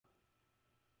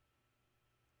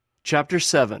Chapter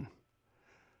 7.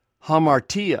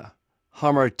 Hamartia,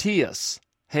 hamartias,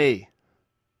 hey.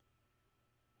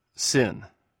 Sin.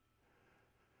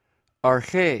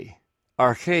 Arche,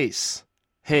 arches,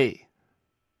 hey.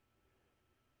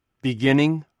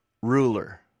 Beginning,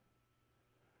 ruler.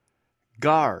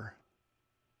 Gar.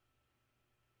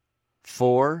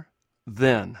 For,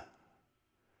 then.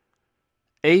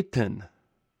 Apin.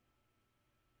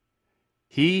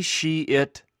 He, she,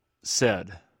 it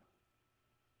said.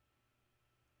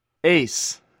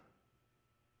 Ace.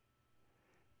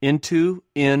 Into,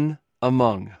 in,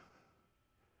 among.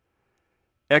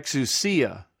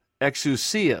 Exousia,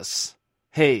 exousias,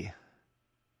 hey.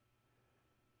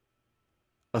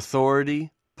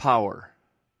 Authority, power.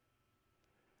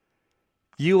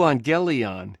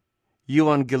 Euangelion,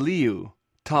 euangeliou,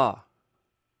 ta.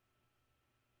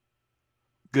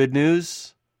 Good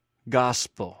news,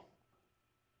 gospel.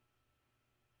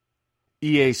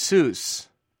 Iesus,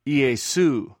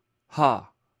 Iesu, ha.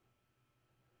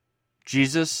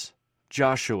 Jesus,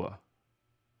 Joshua.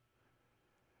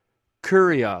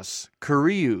 Kurios,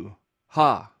 kuriou,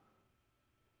 ha.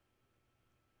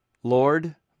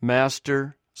 Lord,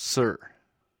 Master, Sir.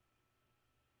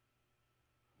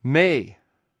 May.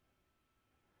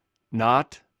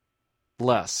 Not,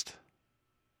 blessed.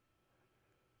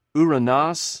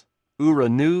 Uranos,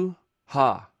 uranu,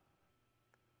 ha.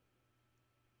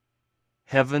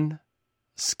 Heaven,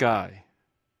 sky.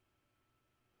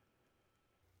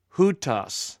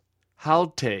 Hutas,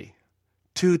 haute,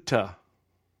 tuta.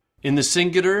 In the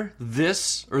singular,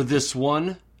 this or this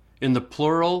one. In the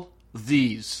plural,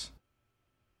 these.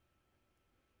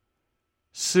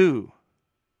 Su.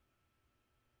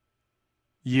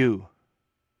 You.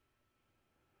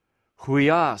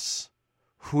 Huias,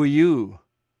 huiou,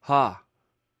 ha.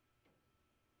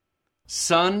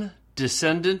 Son,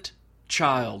 descendant,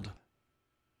 child.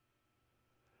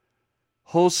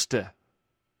 Hoste.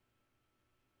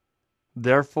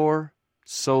 Therefore,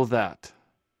 so that.